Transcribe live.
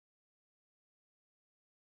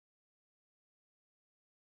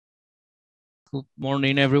Good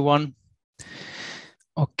morning, everyone.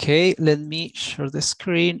 Okay, let me share the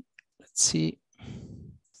screen. Let's see.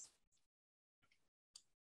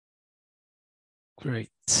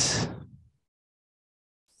 Great.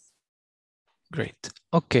 Great.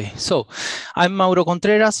 Okay, so I'm Mauro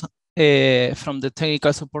Contreras from the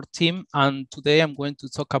technical support team, and today I'm going to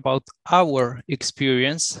talk about our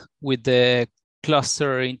experience with the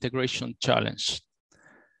cluster integration challenge.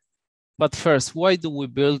 But first, why do we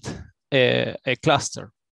build a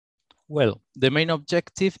cluster? Well, the main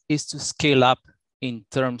objective is to scale up in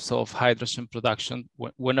terms of hydrogen production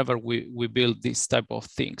whenever we build these type of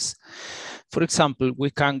things. For example, we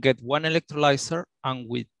can get one electrolyzer, and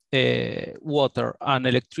with water and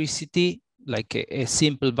electricity, like a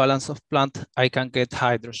simple balance of plant, I can get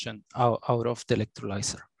hydrogen out of the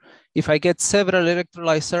electrolyzer. If I get several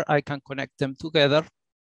electrolyzers, I can connect them together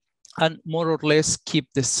and more or less keep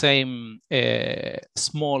the same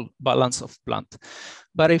small balance of plant.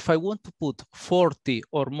 But if I want to put 40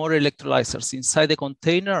 or more electrolyzers inside the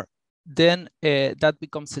container, then that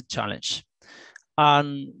becomes a challenge.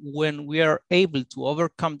 And when we are able to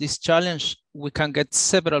overcome this challenge, we can get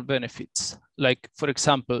several benefits. Like, for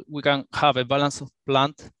example, we can have a balance of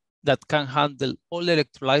plant that can handle all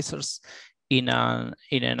electrolyzers in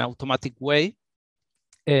an automatic way.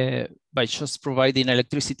 By just providing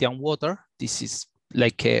electricity and water. This is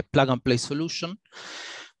like a plug and play solution.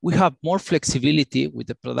 We have more flexibility with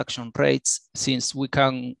the production rates, since we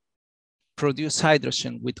can produce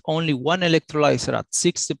hydrogen with only one electrolyzer at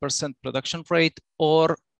 60% production rate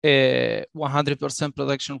or 100%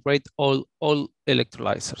 production rate, all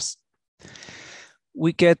electrolyzers.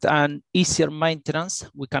 We get an easier maintenance.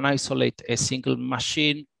 We can isolate a single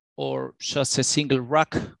machine or just a single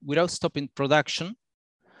rack without stopping production.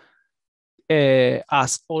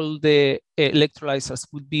 As all the electrolyzers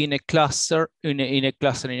would be in a cluster, in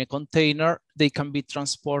a container, they can be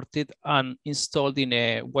transported and installed in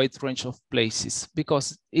a wide range of places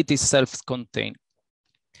because it is self-contained.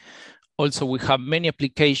 Also, we have many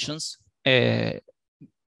applications,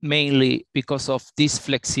 mainly because of this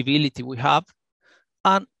flexibility we have,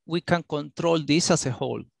 and we can control this as a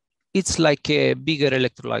whole. It's like a bigger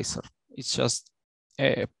electrolyzer. It's just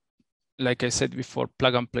like I said before,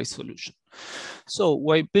 plug and play solution. So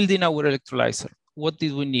while building our electrolyzer, what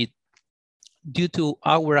did we need? Due to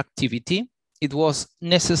our activity, it was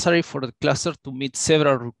necessary for the cluster to meet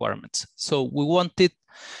several requirements. So we wanted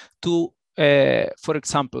to, for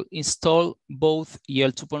example, install both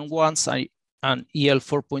EL 2.1s and EL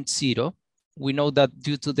 4.0. We know that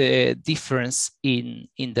due to the difference in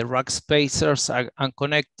the rack spacers and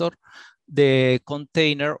connector, the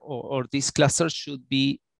container or this cluster should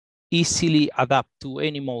be easily adapt to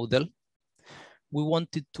any model. We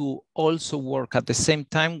wanted to also work at the same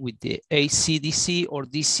time with the AC-DC or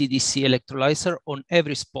DC-DC electrolyzer on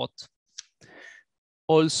every spot.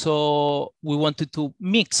 Also, we wanted to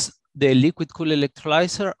mix the liquid-cooled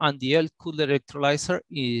electrolyzer and the air-cooled electrolyzer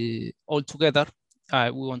all together.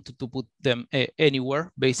 We wanted to put them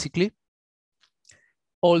anywhere, basically.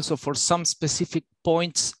 Also, for some specific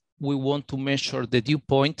points, we want to measure the dew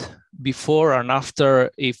point before and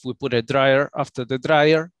after. If we put a dryer, after the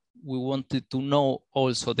dryer, we wanted to know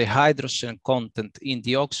also the hydrogen content in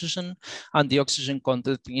the oxygen and the oxygen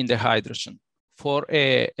content in the hydrogen for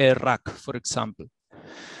a rack, for example.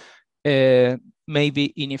 Maybe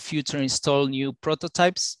in a future install new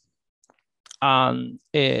prototypes and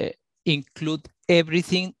include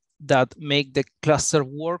everything that make the cluster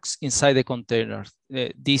works inside the container.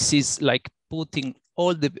 This is like putting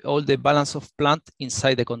all the balance of plant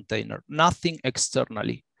inside the container, nothing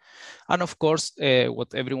externally. And of course,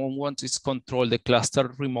 what everyone wants is control the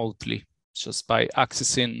cluster remotely, just by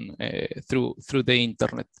accessing through the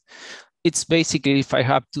internet. It's basically, if I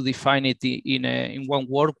have to define it in one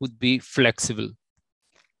word, would be flexible.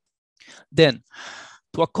 Then,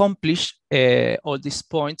 to accomplish all these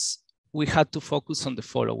points, we had to focus on the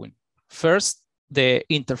following. First, the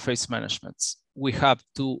interface management. We have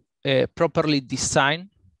to properly design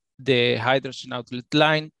the hydrogen outlet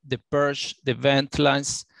line, the purge, the vent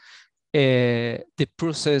lines, the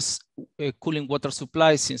process cooling water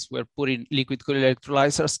supply, since we're putting liquid cooled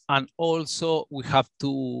electrolyzers, and also we have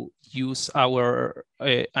to use our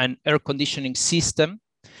an air conditioning system.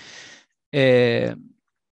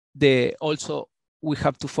 Also, we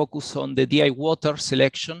have to focus on the DI water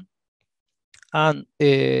selection, and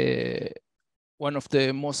one of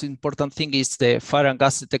the most important things is the fire and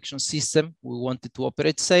gas detection system. We wanted to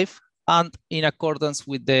operate safe and in accordance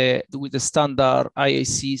with the standard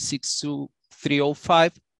IAC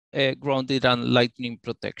 62305, grounded and lightning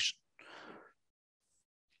protection.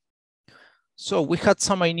 So we had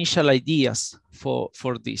some initial ideas for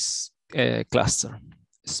this cluster.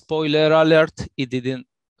 Spoiler alert, it didn't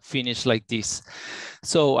finish like this.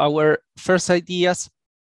 So our first ideas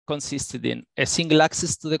consisted in a single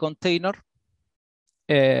access to the container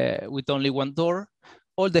with only one door.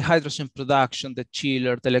 All the hydrogen production, the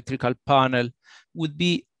chiller, the electrical panel would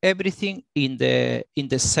be everything in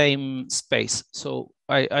the same space. So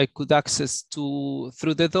I could access through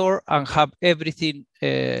the door and have everything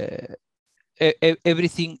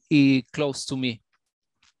close to me.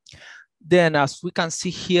 Then, as we can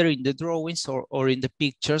see here in the drawings or in the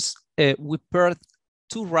pictures, we paired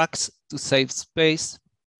 2 racks to save space.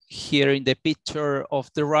 Here in the picture of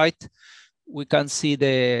the right, we can see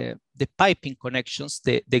the piping connections.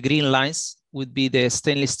 The green lines would be the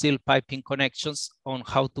stainless steel piping connections on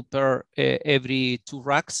how to pair every 2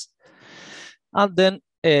 racks. And then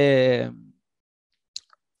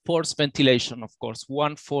force ventilation, of course,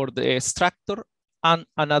 one for the extractor and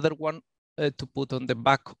another one to put on the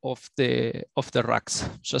back of the racks,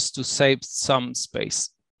 just to save some space.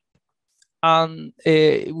 And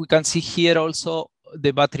we can see here also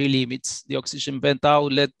the battery limits. The oxygen vent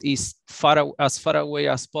outlet is as far away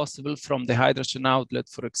as possible from the hydrogen outlet,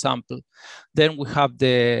 for example. Then we have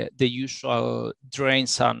the usual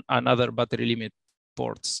drains and other battery limit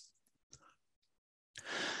ports.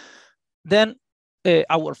 Then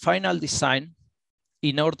our final design,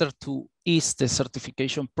 in order to ease the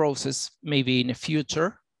certification process, maybe in the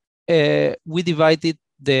future, we divided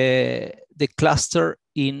the cluster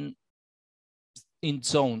in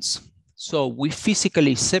zones. So we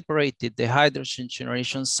physically separated the hydrogen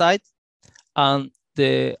generation side, and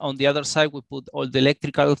on the other side, we put all the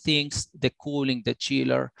electrical things, the cooling, the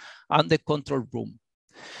chiller, and the control room.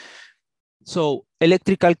 So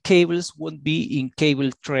electrical cables won't be in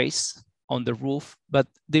cable trays on the roof, but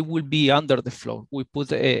they will be under the floor. We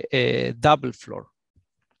put a double floor.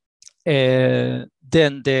 Then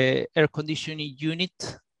the air conditioning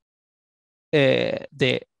unit,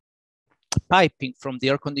 the piping from the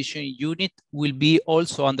air conditioning unit will be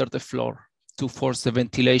also under the floor to force the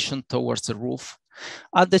ventilation towards the roof.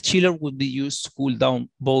 And the chiller will be used to cool down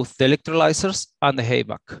both the electrolyzers and the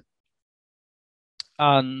HVAC.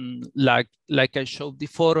 And like I showed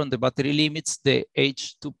before on the battery limits, the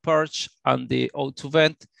H2 purge and the O2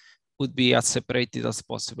 vent would be as separated as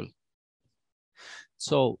possible.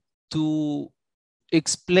 So to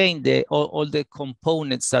explain all the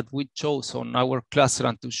components that we chose on our cluster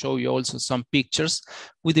and to show you also some pictures,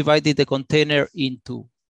 we divided the container into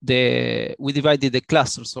we divided the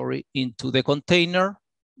cluster, sorry, into the container,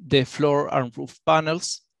 the floor and roof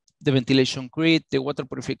panels, the ventilation grid, the water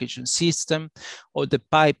purification system, all the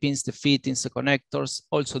pipings, the fittings, the connectors,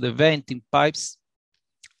 also the venting pipes,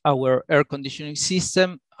 our air conditioning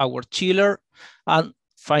system, our chiller, and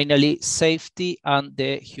finally, safety and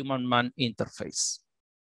the human-man interface.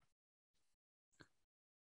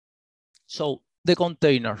 So the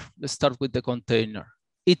container, let's start with the container.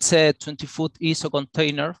 It's a 20-foot ISO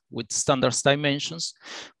container with standard dimensions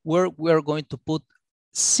where we're going to put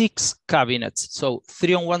 6 cabinets. So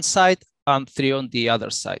 3 on one side and 3 on the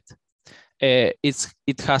other side. It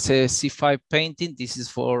has a C5 painting. This is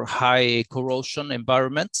for high corrosion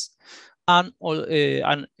environments, and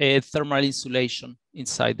a thermal insulation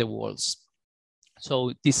inside the walls. So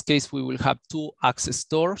in this case, we will have 2 access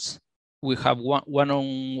doors. We have one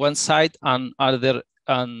on one side and another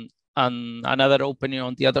opening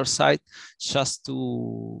on the other side, just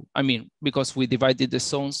to, because we divided the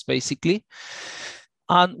zones basically.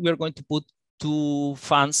 And we're going to put 2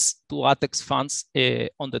 fans, 2 ATEX fans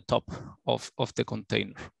on the top of the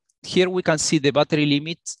container. Here we can see the battery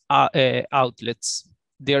limit outlets.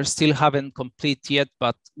 They still haven't complete yet,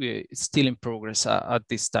 but it's still in progress at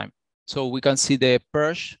this time. So we can see the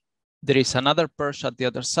purge. There is another purge at the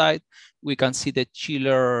other side. We can see the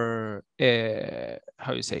chiller,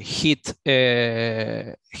 heat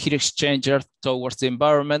exchanger towards the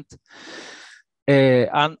environment,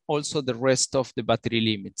 and also the rest of the battery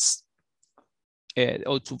limits,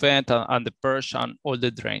 O2 vent and the purge and all the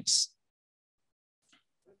drains.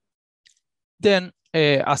 Then,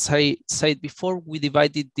 as I said before, we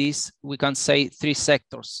divided this, we can say 3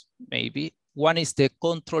 sectors, maybe. One is the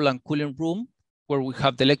control and cooling room, where we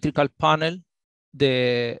have the electrical panel,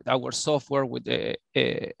 our software with the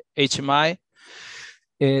HMI,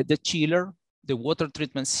 the chiller, the water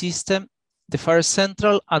treatment system, the fire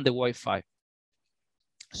central, and the Wi-Fi.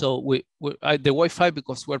 So the Wi-Fi,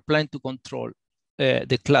 because we're planning to control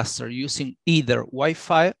the cluster using either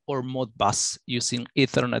Wi-Fi or Modbus using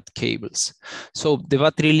Ethernet cables. So the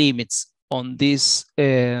battery limits on this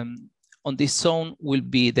zone will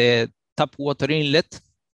be the tap water inlet,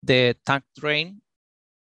 the tank drain.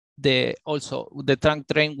 Also, the tank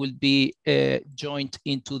drain will be joined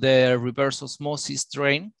into the reverse osmosis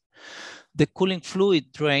drain, the cooling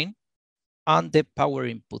fluid drain, and the power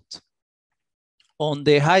input. On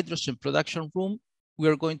the hydrogen production room, we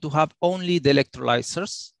are going to have only the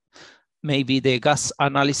electrolyzers, maybe the gas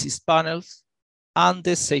analysis panels, and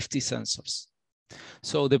the safety sensors.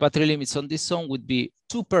 So the battery limits on this zone would be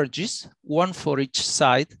 2 purges, 1 for each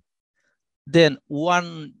side, then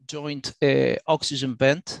 1 joint oxygen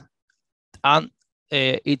vent, and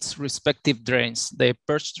its respective drains, the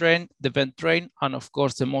purge drain, the vent drain, and of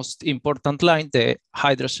course, the most important line, the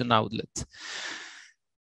hydrogen outlet.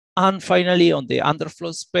 And finally, on the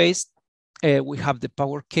underflow space, we have the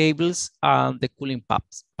power cables and the cooling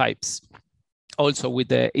pipes, also with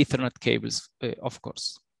the Ethernet cables, of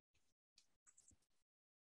course.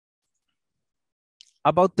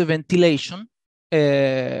 About the ventilation,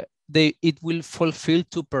 it will fulfill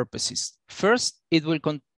 2 purposes. First, it will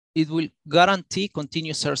guarantee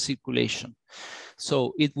continuous air circulation.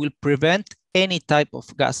 So it will prevent any type of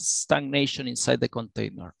gas stagnation inside the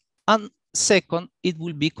container. And second, it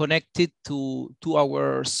will be connected to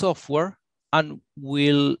our software and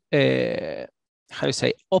will,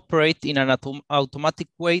 operate in an automatic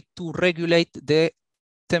way to regulate the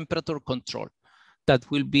temperature control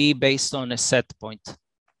that will be based on a set point.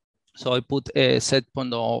 So I put a set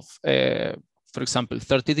point of, for example,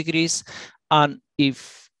 30 degrees. And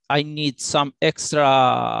if I need some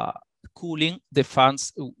extra cooling, the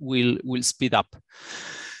fans will speed up.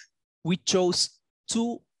 We chose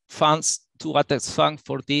 2 fans, 2 ATEX fans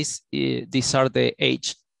for this. These are the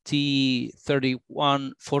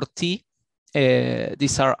HT3140.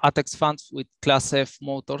 These are ATEX fans with class F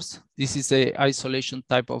motors. This is the isolation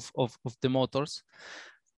type of the motors.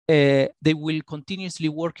 They will continuously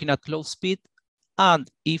work in at low speed.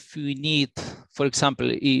 And if we need, for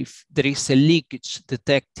example, if there is a leakage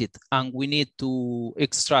detected and we need to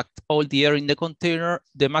extract all the air in the container,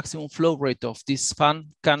 the maximum flow rate of this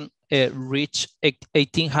fan can reach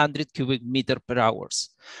 1800 cubic meter per hour.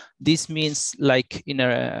 This means, like in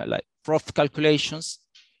like rough calculations,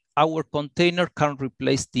 our container can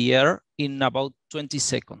replace the air in about 20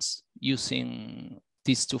 seconds using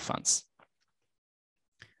these 2 fans.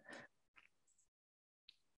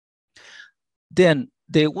 Then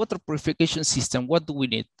the water purification system, what do we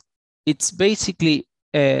need? It's basically,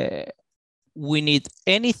 we need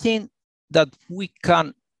anything that we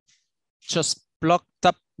can just plug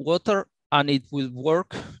tap water and it will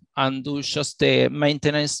work and do just the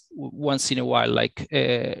maintenance once in a while. Like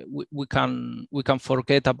we can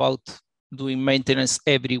forget about doing maintenance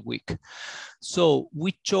every week. So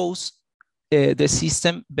we chose the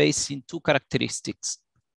system based in 2 characteristics.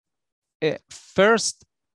 First,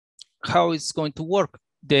 how it's going to work.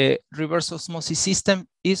 The reverse osmosis system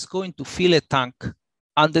is going to fill a tank,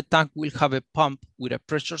 and the tank will have a pump with a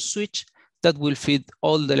pressure switch that will feed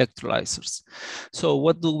all the electrolyzers. So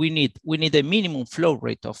what do we need? We need a minimum flow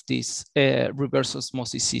rate of this reverse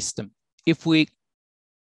osmosis system. If we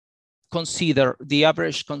consider the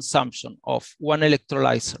average consumption of 1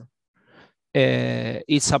 electrolyzer,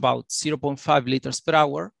 it's about 0.5 liters per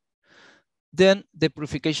hour, then the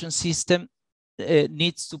purification system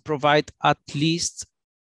needs to provide at least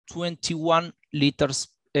 21 liters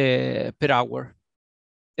per hour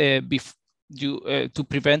to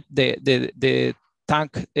prevent the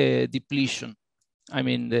tank depletion. I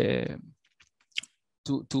mean, the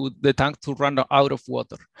tank to run out of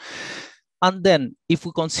water. And then if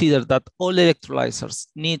we consider that all electrolyzers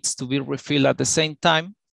needs to be refilled at the same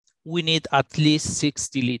time, we need at least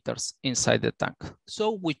 60 liters inside the tank.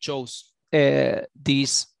 So we chose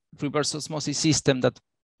this reverse osmosis system that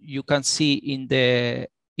you can see in the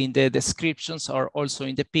descriptions or also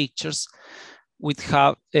in the pictures, which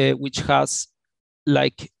has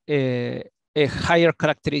like a higher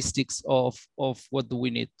characteristics of what do we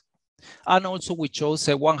need. And also we chose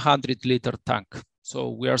a 100-liter tank, so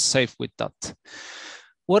we are safe with that.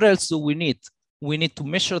 What else do we need? We need to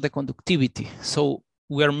measure the conductivity. So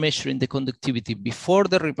we are measuring the conductivity before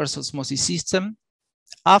the reverse osmosis system,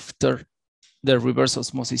 after the reverse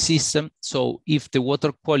osmosis system. So if the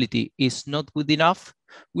water quality is not good enough,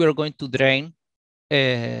 we are going to drain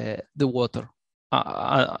the water.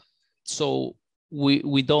 So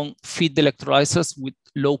we don't feed the electrolyzers with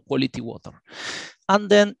low quality water. And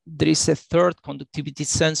then there is a third conductivity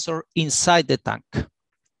sensor inside the tank.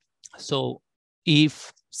 So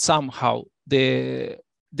if somehow the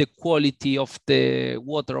quality of the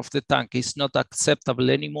water of the tank is not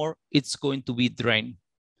acceptable anymore, it's going to be drained.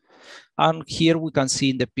 And here we can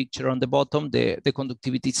see in the picture on the bottom, the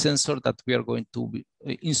conductivity sensor that we are going to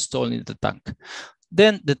install in the tank.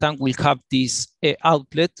 Then the tank will have this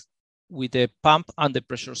outlet with the pump and the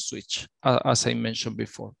pressure switch, as I mentioned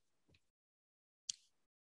before.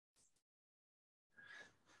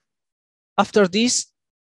 After this,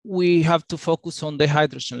 we have to focus on the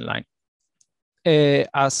hydrogen line.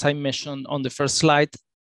 As I mentioned on the first slide,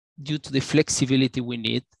 due to the flexibility we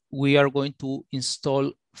need, we are going to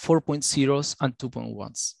install 4.0s and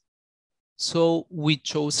 2.1s. So we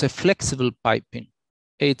chose a flexible piping.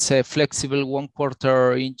 It's a flexible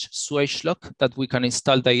 1/4 inch swage lock that we can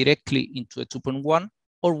install directly into a 2.1,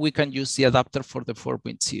 or we can use the adapter for the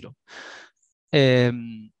 4.0.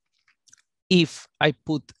 If I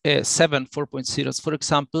put 7 4.0s, for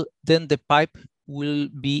example, then the pipe will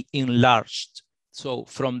be enlarged. So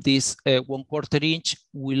from this 1/4 inch,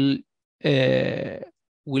 we'll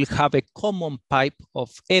have a common pipe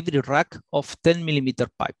of every rack of 10 millimeter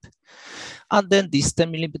pipe. And then these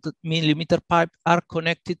 10 millimeter pipe are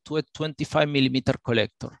connected to a 25 millimeter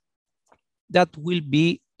collector that will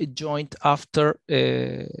be joined after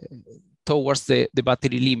towards the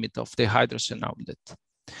battery limit of the hydrogen outlet.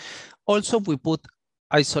 Also, we put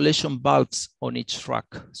isolation valves on each rack,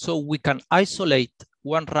 so we can isolate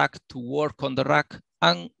one rack to work on the rack,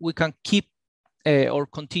 and we can keep or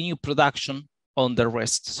continue production on the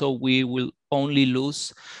rest. So we will only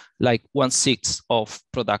lose like 1/6 of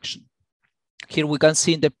production. Here we can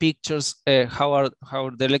see in the pictures how are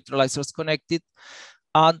the electrolyzers connected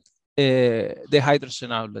and the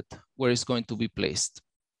hydrogen outlet where it's going to be placed.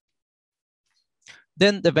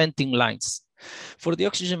 Then the venting lines. For the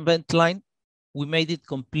oxygen vent line, we made it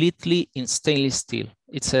completely in stainless steel.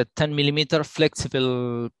 It's a 10 millimeter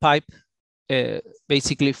flexible pipe,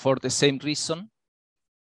 basically for the same reason.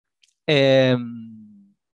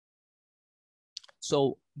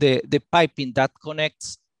 So the piping that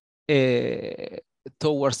connects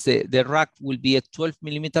towards the rack will be a 12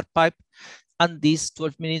 millimeter pipe, and this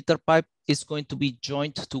 12 millimeter pipe is going to be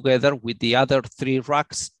joined together with the other 3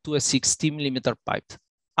 racks to a 16 millimeter pipe.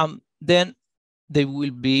 Then they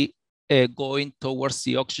will be going towards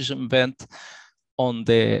the oxygen vent on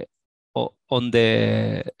the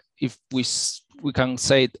if we can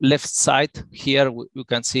say it, left side. Here you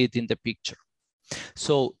can see it in the picture.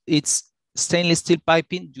 So it's stainless steel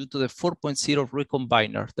piping due to the 4.0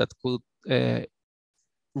 recombiner that could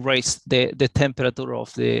raise the temperature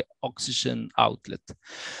of the oxygen outlet.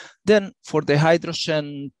 Then for the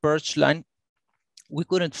hydrogen purge line, we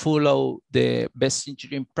couldn't follow the best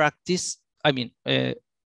engineering practice. I mean,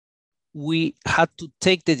 we had to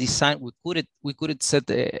take the design. We couldn't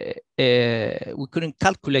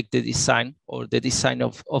calculate the design or the design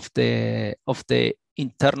of the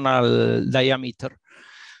internal diameter.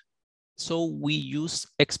 So we use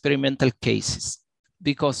experimental cases,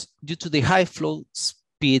 because due to the high flow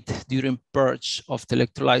speed during purge of the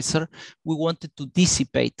electrolyzer, we wanted to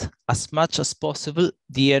dissipate as much as possible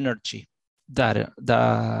the energy that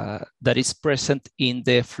is present in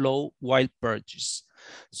the flow while purges.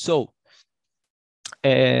 So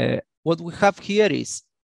what we have here is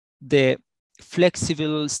the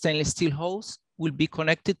flexible stainless steel hose will be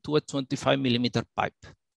connected to a 25 millimeter pipe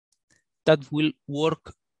that will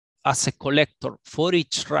work as a collector for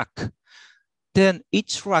each rack. Then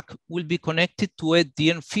each rack will be connected to a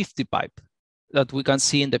DN50 pipe that we can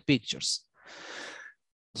see in the pictures.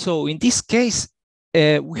 So in this case,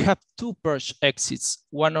 we have 2 purge exits,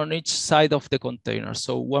 one on each side of the container.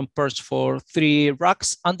 So one purge for 3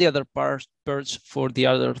 racks and the other purge for the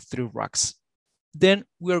other 3 racks. Then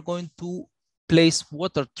we are going to place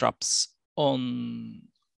water traps on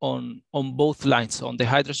both lines, on the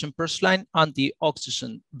hydrogen purge line and the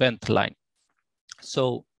oxygen vent line.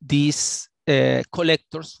 So these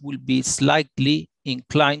collectors will be slightly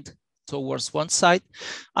inclined towards one side,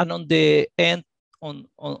 and on the end, on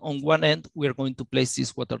one end, we are going to place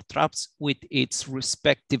these water traps with its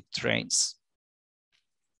respective drains.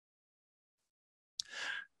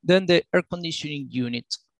 Then the air conditioning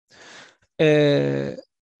unit.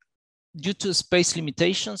 Due to space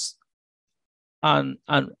limitations, and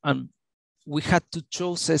we had to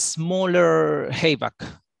choose a smaller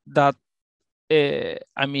HVAC that,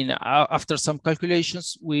 I mean, after some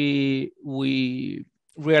calculations, we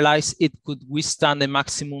realized it could withstand a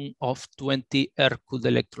maximum of 20 air-cooled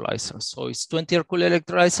electrolyzers. So it's 20 air-cooled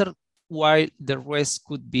electrolyzers, while the rest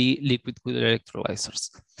could be liquid-cooled electrolyzers.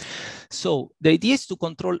 So the idea is to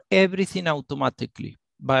control everything automatically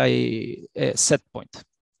by set point.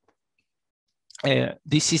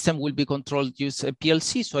 This system will be controlled using a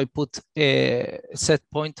PLC. So I put a set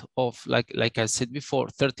point of, like I said before,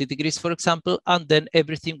 30 degrees, for example, and then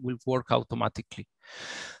everything will work automatically.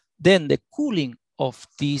 Then the cooling of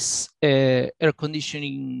this air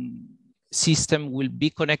conditioning system will be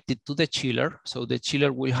connected to the chiller. So the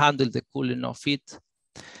chiller will handle the cooling of it.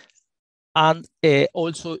 And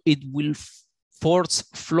also it will force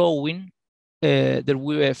flowing. There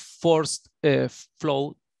will be a forced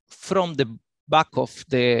flow from the back of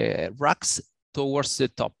the racks towards the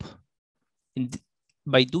top.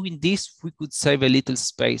 By doing this, we could save a little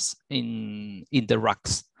space in the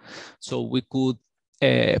racks. So we could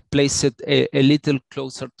place it a little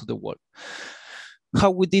closer to the wall. How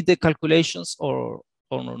we did the calculations or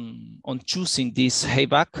on choosing this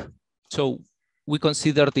hayback? So we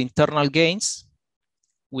consider the internal gains,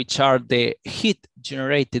 which are the heat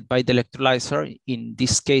generated by the electrolyzer. In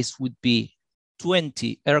this case would be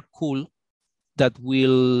 20 air cool that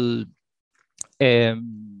will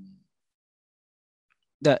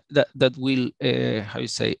that will how you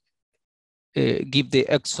say give the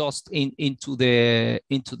exhaust into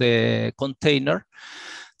the container.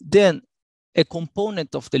 Then a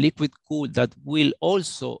component of the liquid cool that will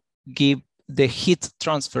also give the heat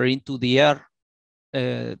transfer into the air.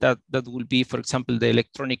 That will be, for example, the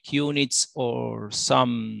electronic units or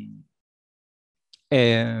some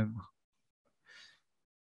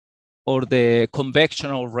or the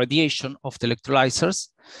convection or radiation of the electrolyzers,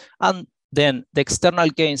 and then the external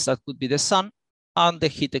gains that could be the sun and the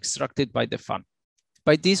heat extracted by the fan.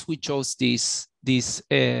 By this, we chose this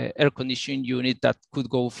air conditioning unit that could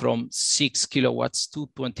go from 6 kilowatts to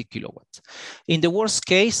 20 kilowatts. In the worst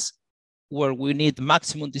case, where we need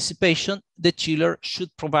maximum dissipation, the chiller should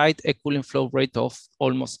provide a cooling flow rate of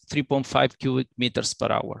almost 3.5 cubic meters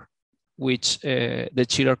per hour, which the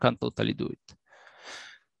chiller can totally do it.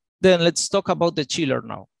 Then let's talk about the chiller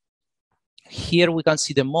now. Here we can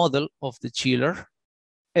see the model of the chiller.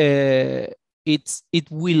 It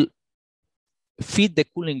will feed the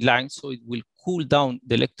cooling line, so it will cool down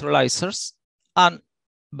the electrolyzers, and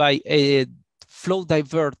by a flow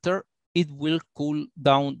diverter, it will cool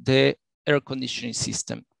down the air conditioning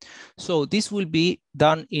system. So this will be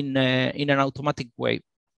done in an automatic way.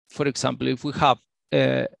 For example, if we have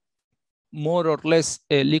more or less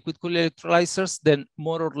liquid cooled electrolyzers, then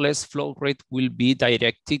more or less flow rate will be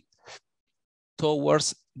directed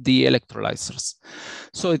towards the electrolyzers.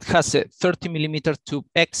 So it has a 30 millimeter tube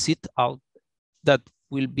exit out that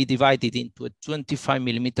will be divided into a 25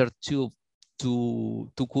 millimeter tube to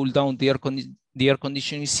cool down the air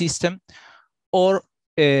conditioning system, or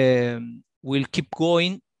will keep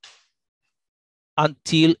going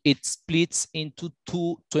until it splits into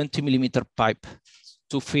two 20 millimeter pipe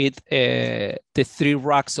to feed the 3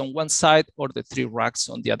 racks on one side or the 3 racks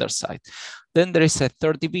on the other side. Then there is a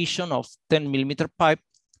third division of 10 millimeter pipe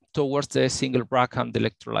towards the single rack and the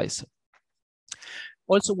electrolyzer.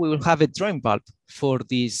 Also, we will have a drain valve for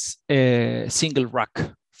this single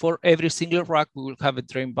rack. For every single rack, we will have a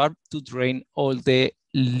drain valve to drain all the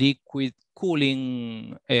liquid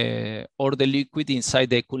cooling or the liquid inside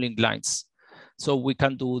the cooling lines. So we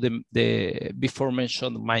can do the before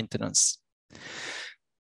mentioned maintenance.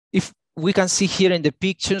 If we can see here in the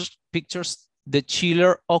pictures, the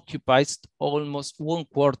chiller occupies almost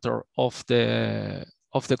 1/4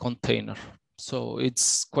 of the container. So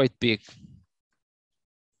it's quite big.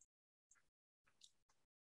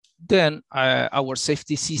 Then our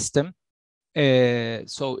safety system.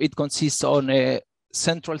 So it consists on a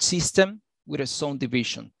central system with a zone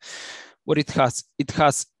division. What it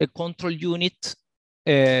has a control unit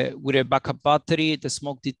with a backup battery, the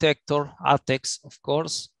smoke detector, ATEX, of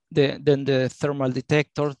course, then the thermal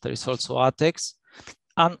detector, there is also ATEX,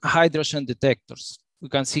 and hydrogen detectors. We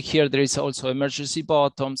can see here there is also emergency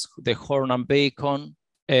buttons, the horn and beacon,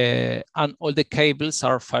 and all the cables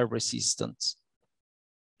are fire resistant.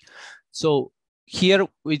 So here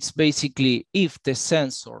it's basically if the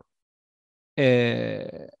sensor,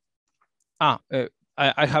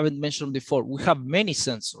 I haven't mentioned before, we have many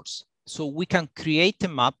sensors. So we can create a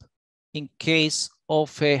map in case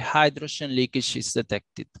of a hydrogen leakage is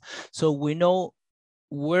detected. So we know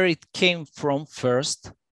where it came from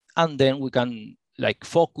first, and then we can like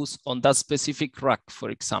focus on that specific rack, for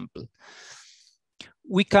example.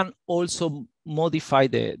 We can also modify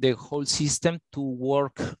the whole system to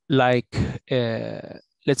work like,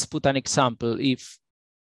 let's put an example. If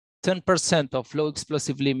 10% of low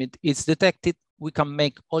explosive limit is detected, we can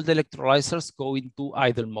make all the electrolyzers go into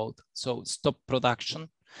idle mode, so stop production.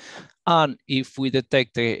 And if we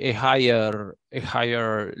detect a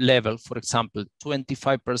higher level, for example,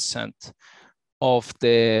 25% of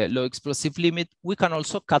the low explosive limit, we can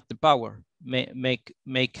also cut the power, make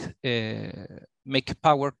a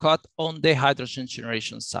power cut on the hydrogen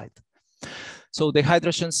generation side. So the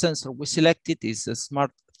hydrogen sensor we selected is a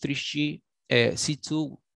Smart 3G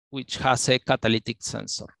C2, which has a catalytic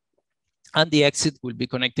sensor. and the exit will be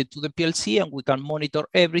connected to the PLC, and we can monitor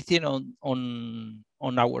everything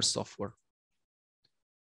on our software.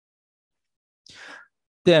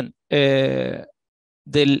 Then the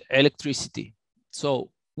electricity.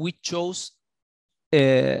 So we chose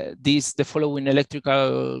the following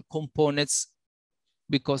electrical components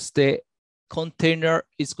because the container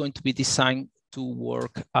is going to be designed to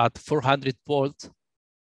work at 400 volts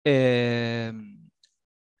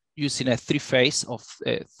using a three-phase of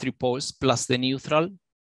 3 poles plus the neutral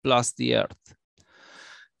plus the earth.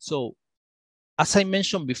 So as I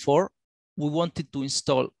mentioned before, we wanted to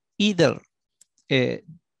install either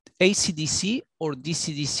AC/DC or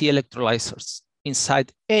DC/DC electrolyzers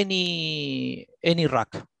inside any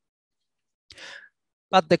rack.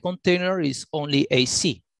 But the container is only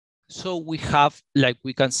AC. So we have, like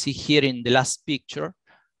we can see here in the last picture,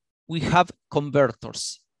 we have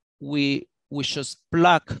converters. We just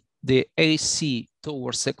plug the AC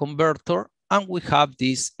towards a converter, and we have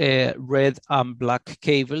this red and black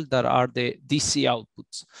cable that are the DC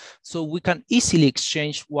outputs. So we can easily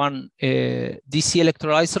exchange one DC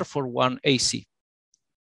electrolyzer for one AC.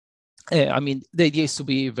 I mean, the idea is to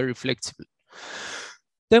be very flexible.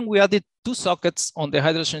 Then we added 2 sockets on the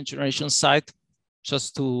hydrogen generation side,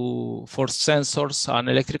 just for sensors and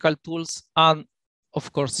electrical tools, and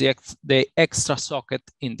of course the extra socket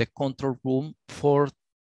in the control room for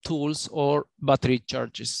tools or battery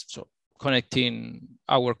charges, so connecting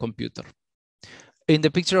our computer. In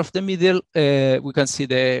the picture of the middle, we can see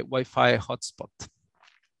the Wi-Fi hotspot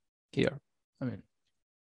here.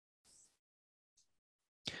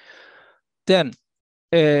 Then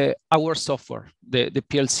our software, the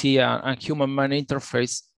PLC and human-man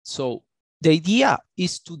interface. So the idea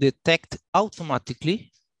is to detect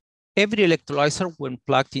automatically every electrolyzer when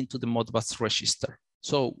plugged into the Modbus register.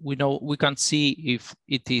 So we can see if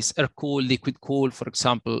it is air-cooled, liquid-cooled, for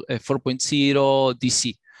example, 4.0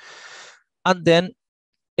 DC. And then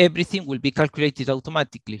everything will be calculated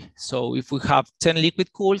automatically. So if we have 10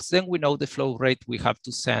 liquid cools, then we know the flow rate we have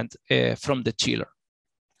to send from the chiller.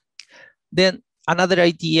 Then another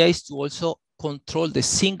idea is to also control the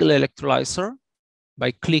single electrolyzer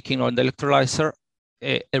by clicking on the electrolyzer,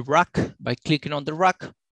 a rack by clicking on the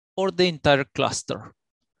rack, or the entire cluster.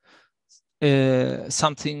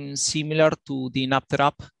 Something similar to the Enapter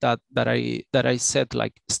app that I said,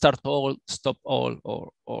 like start all, stop all,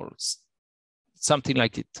 or something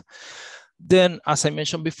like it. Then, as I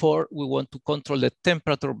mentioned before, we want to control the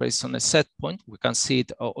temperature based on a set point. We can see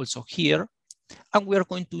it also here. And we are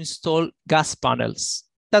going to install gas panels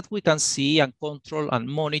that we can see and control and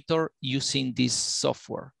monitor using this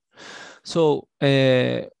software. So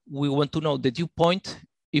we want to know the dew point.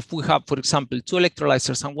 If we have, for example, 2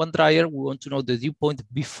 electrolyzers and 1 dryer, we want to know the dew point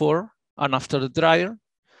before and after the dryer,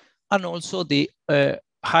 and also the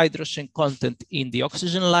hydrogen content in the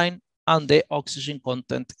oxygen line and the oxygen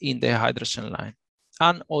content in the hydrogen line,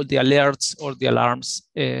 and all the alerts or the alarms,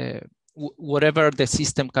 whatever the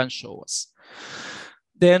system can show us.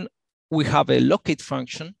 Then we have a locate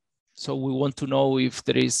function. So we want to know if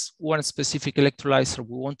there is one specific electrolyzer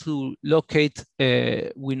we want to locate.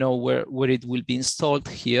 We know where it will be installed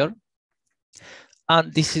here.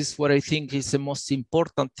 And this is what I think is the most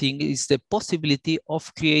important thing, is the possibility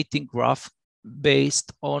of creating graph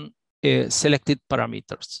based on selected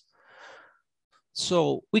parameters.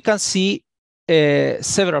 So we can see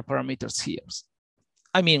several parameters here.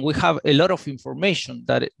 I mean, we have a lot of information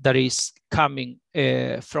that is coming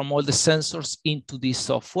from all the sensors into this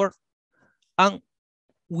software. And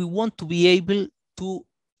we want to be able to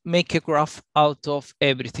make a graph out of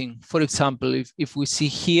everything. For example, if we see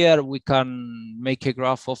here, we can make a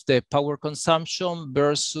graph of the power consumption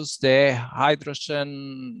versus the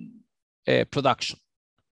hydrogen production.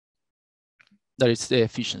 That is the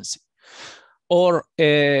efficiency. Or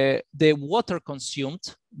the water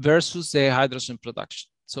consumed versus the hydrogen production.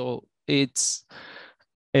 So it's,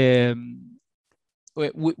 we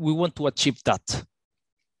want to achieve that.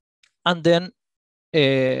 And then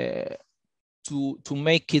to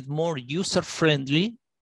make it more user-friendly,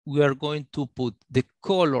 we are going to put the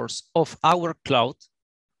colors of our cloud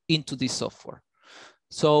into this software.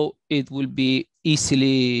 So it will be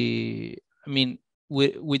easily, I mean,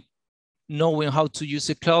 with knowing how to use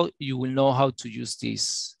the cloud, you will know how to use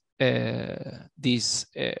this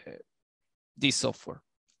software.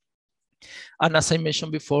 And as I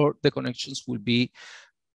mentioned before, the connections will be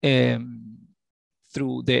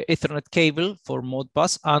through the Ethernet cable for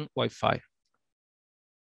Modbus and Wi-Fi.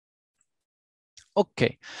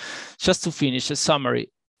 Okay, just to finish a summary.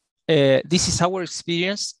 This is our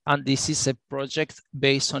experience, and this is a project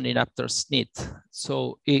based on Enapter's need.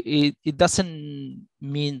 So it doesn't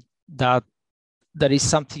mean that is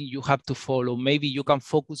something you have to follow. Maybe you can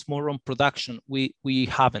focus more on production. We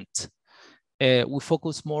haven't. We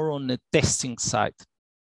focus more on the testing side.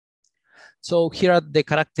 So here are the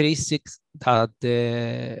characteristics that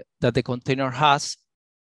the container has.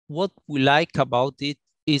 What we like about it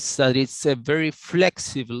is that it's a very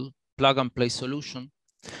flexible plug-and-play solution.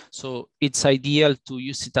 So it's ideal to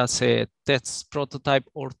use it as a test prototype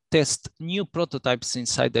or test new prototypes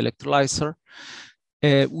inside the electrolyzer.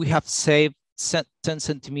 We have saved 10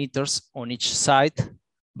 centimeters on each side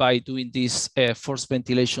by doing this forced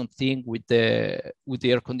ventilation thing with the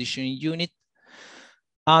air conditioning unit.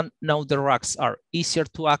 And now the racks are easier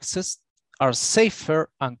to access, are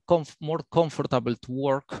safer and more comfortable to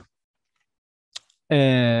work.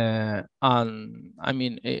 And I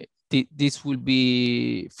mean, this will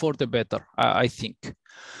be for the better, I think.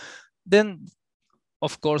 Then,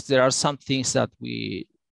 of course, there are some things that we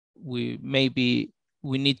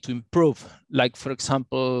need to improve, like, for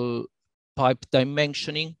example, pipe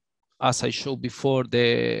dimensioning. As I showed before,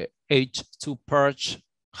 the H2 purge,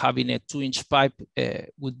 having a 2-inch pipe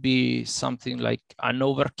would be something like an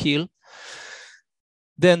overkill.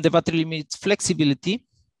 Then the battery limits flexibility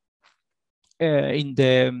in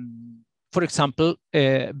the, for example,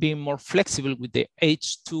 being more flexible with the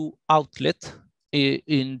H2 outlet.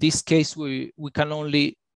 In this case, we can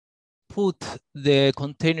only put the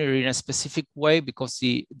container in a specific way because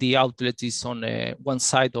the outlet is on one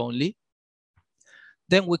side only.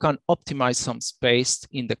 Then we can optimize some space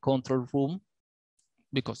in the control room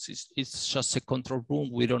because it's just a control room.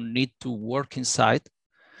 We don't need to work inside.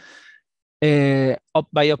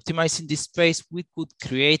 By optimizing this space, we could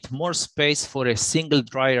create more space for a single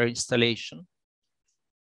dryer installation.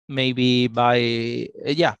 Maybe by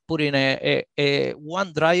putting a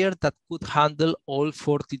one dryer that could handle all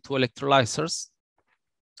 42 electrolyzers.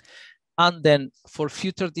 And then for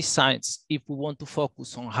future designs, if we want to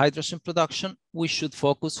focus on hydrogen production, we should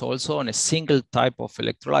focus also on a single type of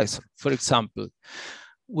electrolyzer. For example,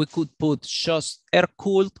 we could put just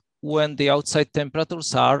air-cooled when the outside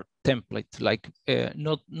temperatures are template, like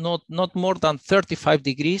not more than 35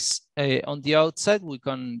 degrees on the outside. We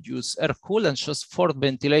can use air-cooled and just forced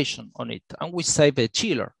ventilation on it. And we save a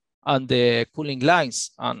chiller and the cooling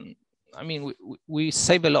lines. And I mean, we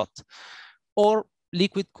save a lot. Or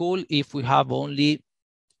liquid cool if we have only,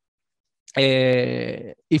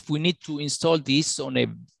 if we need to install this on a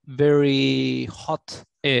very hot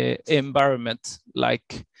environment,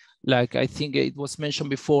 like I think it was mentioned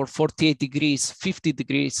before, 48 degrees, 50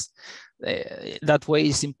 degrees. That way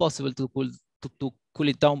it's impossible to cool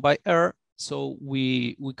it down by air. So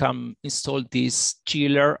we can install this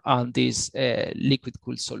chiller and this liquid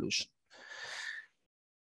cool solution.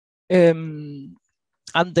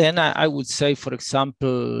 And then I would say, for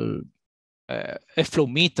example, a flow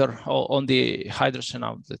meter on the hydrogen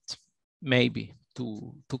outlet, maybe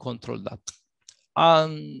to control that.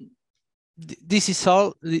 This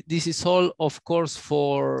is all, of course,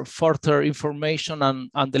 for further information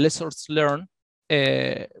and the lessons learned.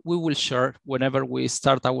 We will share whenever we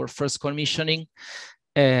start our first commissioning.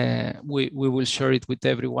 We will share it with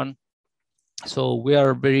everyone. So we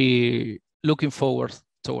are very looking forward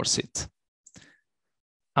towards it.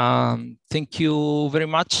 Thank you very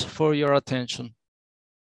much for your attention.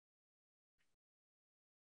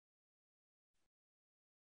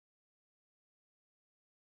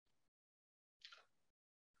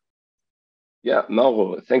 Yeah,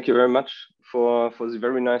 Mauro, thank you very much for the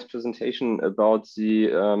very nice presentation about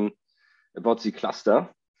the cluster.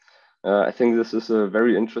 I think this is a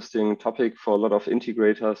very interesting topic for a lot of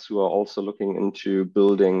integrators who are also looking into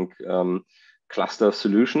building cluster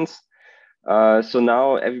solutions. So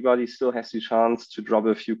now everybody still has the chance to drop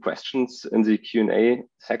a few questions in the Q&A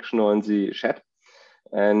section or in the chat.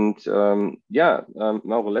 And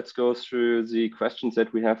Mauro, let's go through the questions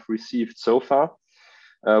that we have received so far.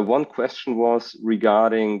 One question was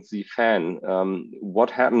regarding the fan.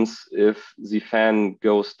 What happens if the fan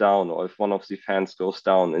goes down or if one of the fans goes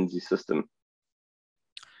down in the system?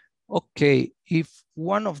 Okay, if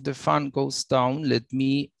one of the fan goes down, let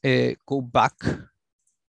me go back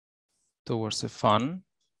towards the fan.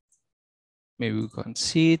 Maybe we can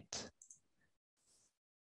see it.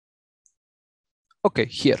 Okay,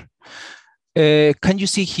 here. Can you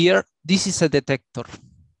see here? This is a detector.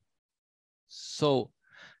 So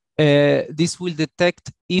this will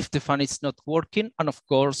detect if the fan is not working, and of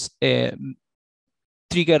course,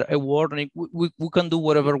 trigger a warning. We can do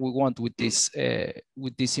whatever we want with this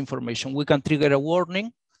information. We can trigger a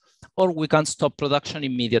warning, or we can stop production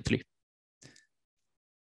immediately.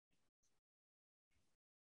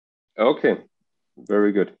 Okay,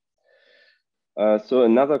 very good. So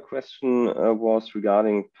another question was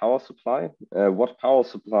regarding power supply. What power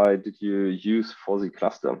supply did you use for the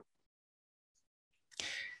cluster?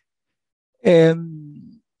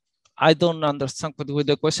 I don't understand with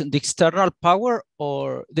the question. The external power,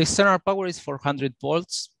 or the external power is 400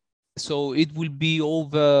 volts. So it will be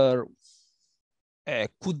over,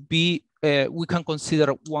 could be, we can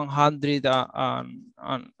consider 100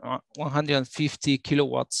 and 150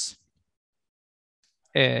 kilowatts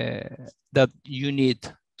that you need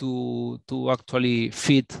to actually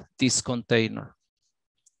feed this container.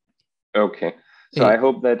 Okay, so I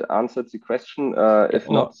hope that answered the question. If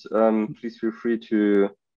not, please feel free to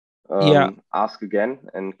ask again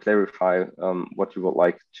and clarify what you would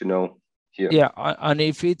like to know here. Yeah, and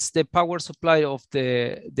if it's the power supply of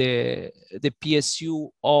the PSU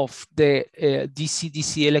of the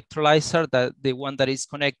DC-DC electrolyzer, that the one that is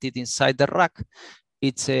connected inside the rack,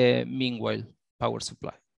 it's a meanwhile power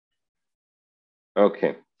supply.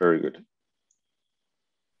 Okay, very good.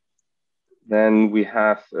 Then we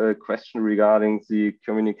have a question regarding the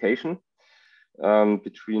communication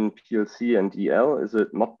between PLC and EL. Is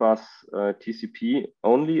it Modbus TCP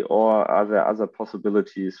only, or are there other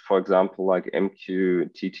possibilities, for example, like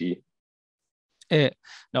MQTT?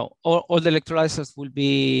 No, all the electrolyzers will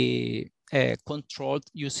be controlled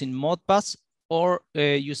using Modbus or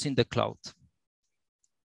using the cloud.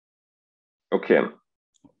 Okay.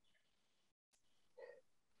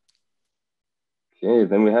 Okay,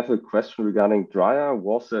 then we have a question regarding dryer.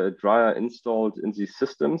 Was there a dryer installed in these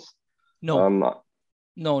systems? No,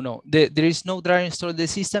 no. There is no dryer installed in the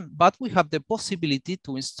system, but we have the possibility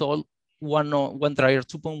to install one dryer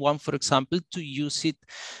 2.1, for example, to use it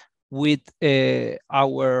with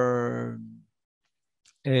our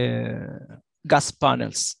gas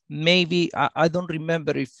panels. Maybe, I don't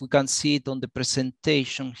remember if we can see it on the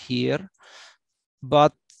presentation here,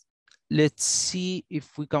 but let's see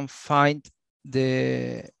if we can find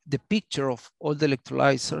the picture of all the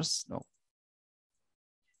electrolyzers. No.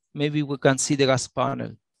 Maybe we can see the gas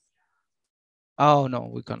panel. Oh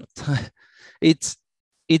no, we cannot. It's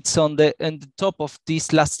on the top of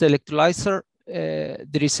this last electrolyzer.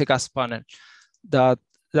 There is a gas panel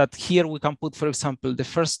that here we can put, for example, the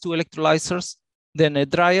first two electrolyzers, then a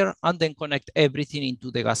dryer, and then connect everything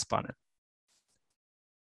into the gas panel.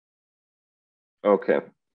 Okay.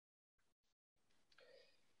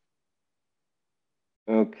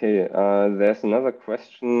 Okay, there's another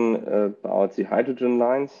question about the hydrogen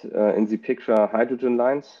lines. In the picture, hydrogen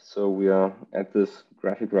lines. So we are at this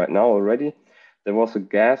graphic right now already. There was a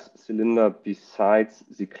gas cylinder besides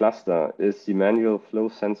the cluster. Is the manual flow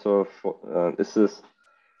sensor for, is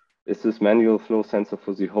this manual flow sensor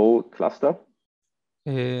for the whole cluster?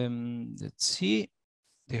 Let's see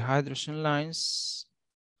the hydrogen lines.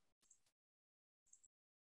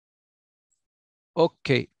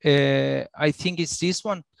 Okay, I think it's this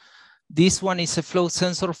one. This one is a flow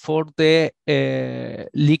sensor for the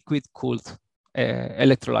liquid cooled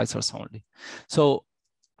electrolyzers only. So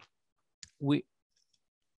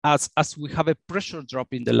as we have a pressure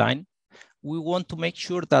drop in the line, we want to make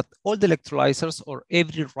sure that all the electrolyzers or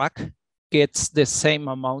every rack gets the same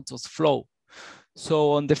amount of flow.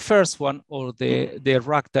 So on the first one, or the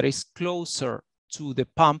rack that is closer to the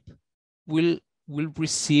pump will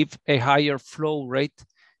receive a higher flow rate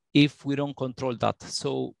if we don't control that.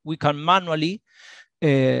 So we can manually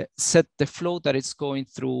set the flow that is going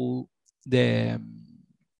through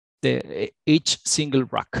each single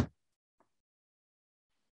rack.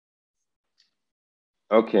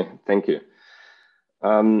 Okay, thank you.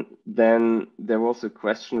 Then there was a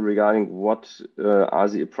question regarding what are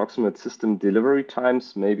the approximate system delivery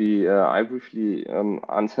times. Maybe I briefly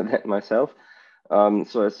answer that myself.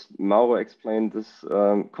 So as Mauro explained, this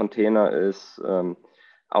container is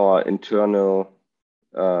our internal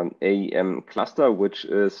AEM cluster, which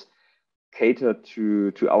is catered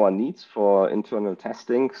to our needs for internal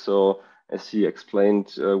testing. So as he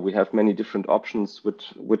explained, we have many different options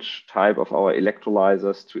which type of our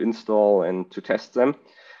electrolyzers to install and to test them.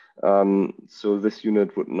 So this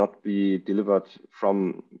unit would not be delivered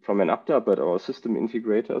from Enapter, but our system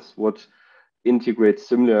integrators would integrate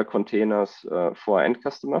similar containers for end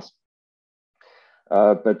customers.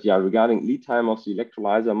 But yeah, regarding lead time of the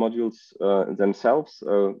electrolyzer modules themselves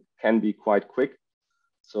can be quite quick.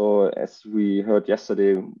 So as we heard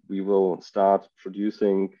yesterday, we will start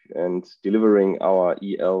producing and delivering our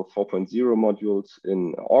EL 4.0 modules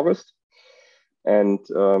in August. And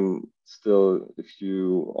still, if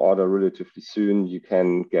you order relatively soon, you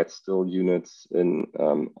can get still units in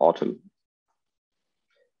autumn.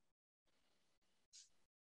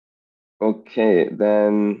 Okay,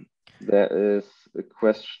 then there is a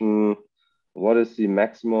question what is the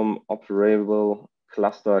maximum operable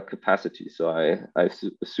cluster capacity? So I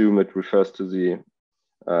assume it refers to the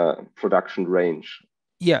production range.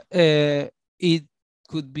 Yeah, it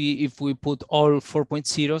could be, if we put all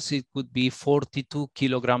 4.0s, it could be 42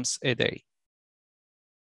 kilograms a day.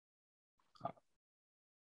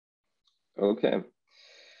 Okay.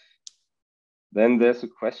 Then there's a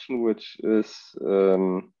question which is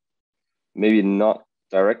maybe not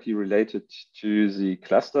directly related to the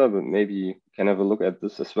cluster, but maybe you can have a look at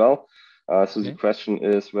this as well. So the question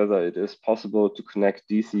is whether it is possible to connect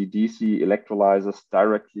DC-DC electrolyzers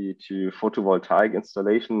directly to photovoltaic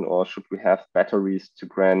installation, or should we have batteries to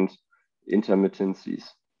grant intermittencies?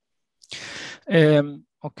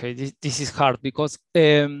 Okay, this is hard because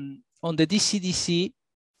on the DC-DC,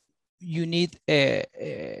 you need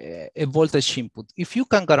a voltage input. If you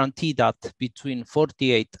can guarantee that between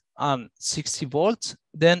 48 and 60 volts,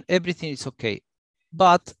 then everything is okay.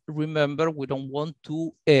 But remember, we don't want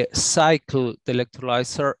to cycle the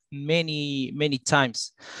electrolyzer many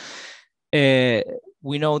times.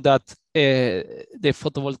 We know that the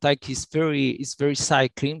photovoltaic is very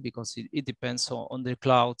cycling because it depends on the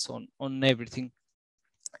clouds, on everything.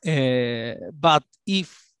 But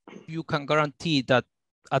if you can guarantee that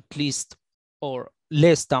at least or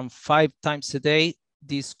less than 5 times a day,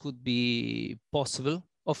 this could be possible.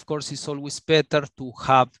 Of course, it's always better to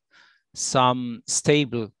have some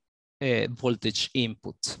stable voltage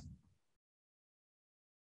input.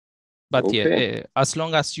 But okay. Yeah, as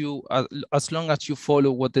long as you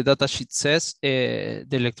follow what the datasheet says, the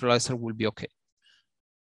electrolyzer will be okay.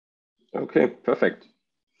 Okay, perfect.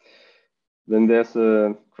 Then there's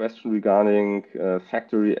a question regarding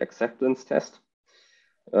factory acceptance test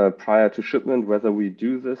prior to shipment, whether we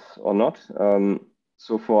do this or not.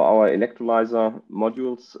 So for our electrolyzer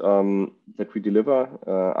modules that we deliver,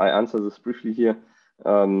 I answer this briefly here.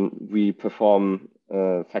 We perform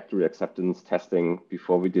factory acceptance testing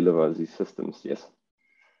before we deliver these systems, yes.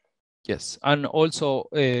 Yes, and also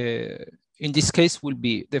in this case will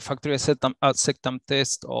be the factory acceptance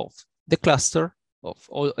test of the cluster, of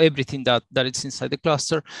everything that is inside the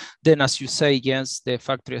cluster. Then, as you say, yes, the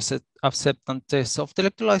factory acceptance test of the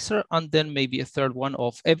electrolyzer, and then maybe a third one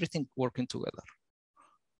of everything working together.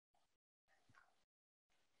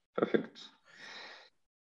 Perfect.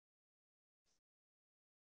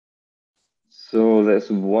 So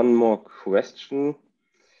there's one more question.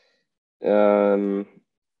 I'm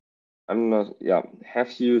not, yeah.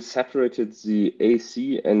 Have you separated the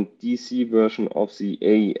AC and DC version of the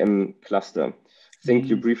AEM cluster? I think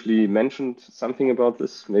you briefly mentioned something about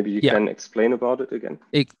this. Maybe you can explain about it again.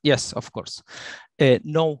 Yes, of course.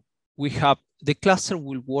 No, we have, the cluster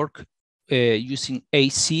will work using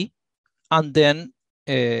AC, and then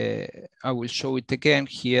I will show it again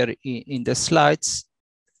here in the slides.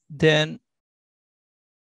 Then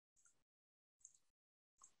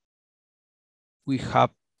we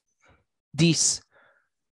have these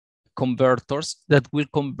converters that will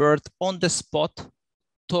convert on the spot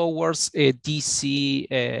towards a DC.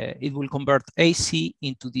 It will convert AC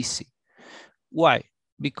into DC. Why?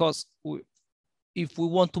 Because if we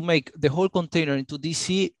want to make the whole container into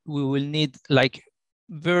DC, we will need like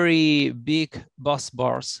very big bus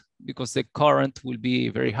bars because the current will be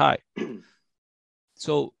very high.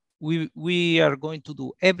 So we are going to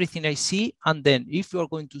do everything AC, and then if you are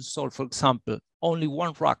going to install, for example, only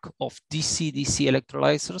one rack of DC-DC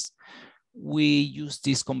electrolyzers, we use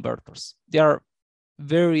these converters. They are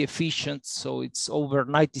very efficient, so it's over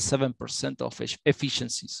 97% of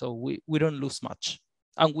efficiency. So we don't lose much,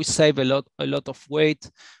 and we save a lot of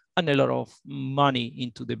weight and a lot of money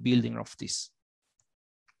into the building of this.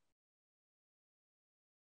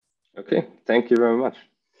 Okay, thank you very much.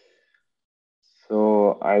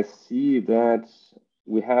 So I see that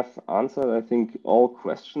we have answered, I think, all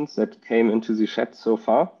questions that came into the chat so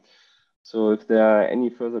far. So if there are any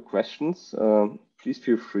further questions, please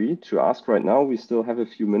feel free to ask right now. We still have a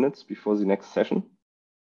few minutes before the next session.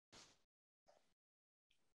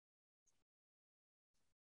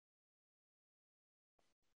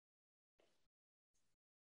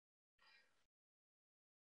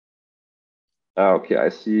 Okay, I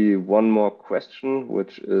see one more question,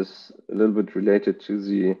 which is a little bit related to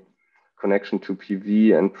the connection to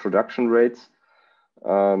PV and production rates.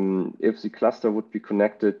 If the cluster would be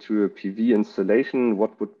connected to a PV installation,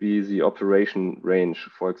 what would be the operation range?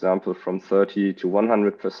 For example, from 30 to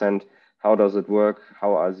 100%, how does it work?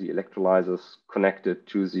 How are the electrolyzers connected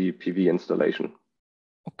to the PV installation?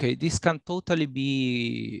 Okay, this can totally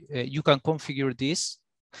be, you can configure this,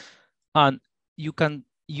 and you can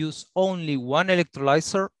use only one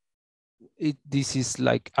electrolyzer this is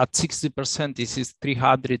like at 60%, this is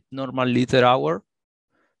 300 normal liter hour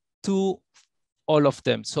to all of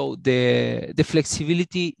them. So the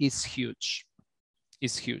flexibility is huge,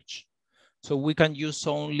 So we can use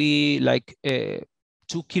only like 2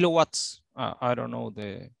 kilowatts. I don't know,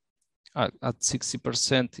 at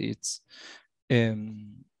 60%,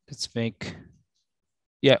 let's make,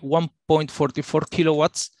 1.44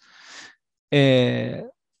 kilowatts,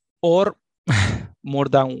 or more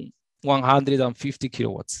than 150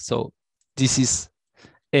 kilowatts. So this is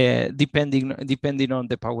depending on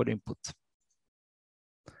the power input.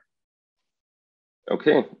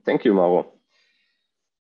 Okay, thank you, Mauro.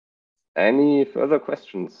 Any further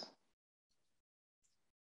questions?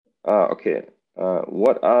 Okay.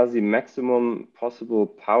 What are the maximum possible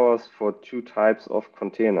powers for two types of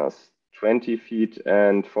containers, 20 feet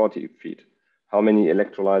and 40 feet? How many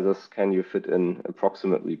electrolyzers can you fit in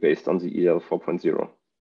approximately based on the EL 4.0?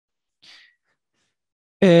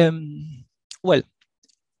 Well,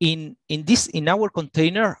 in our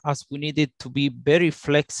container, as we needed to be very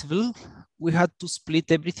flexible, we had to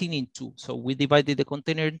split everything in two. So we divided the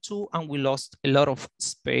container in two, and we lost a lot of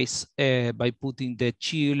space by putting the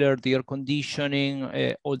chiller, the air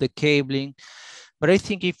conditioning, all the cabling. But I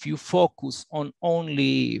think if you focus on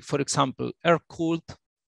only, for example, air-cooled,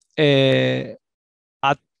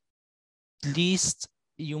 at least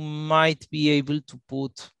you might be able to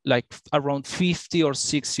put like around 50 or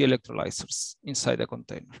 60 electrolyzers inside the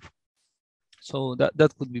container. So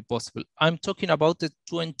that could be possible. I'm talking about the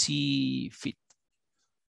 20 feet.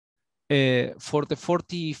 For the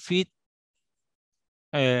 40 feet,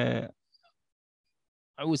 I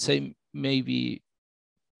would say maybe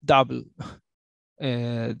double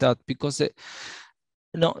that, because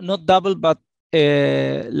no, not double, but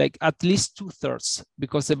like at least 2/3,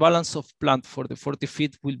 because the balance of plant for the 40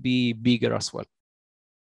 feet will be bigger as well.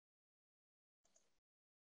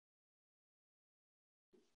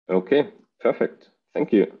 Okay, perfect.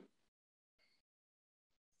 Thank you.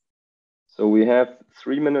 So we have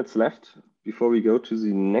 3 minutes left before we go to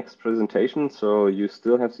the next presentation. So you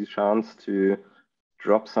still have the chance to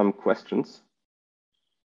drop some questions.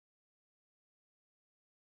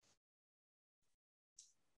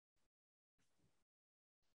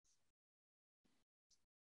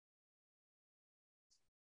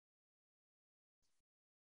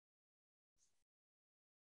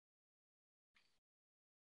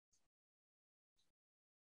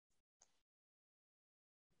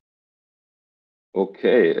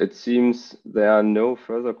 Okay, it seems there are no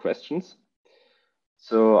further questions.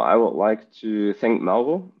 So I would like to thank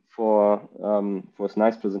Mauro for his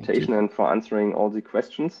nice presentation and for answering all the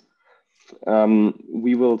questions.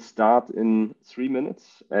 We will start in 3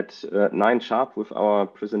 minutes at 9 sharp with our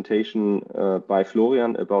presentation by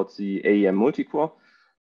Florian about the AEM multicore.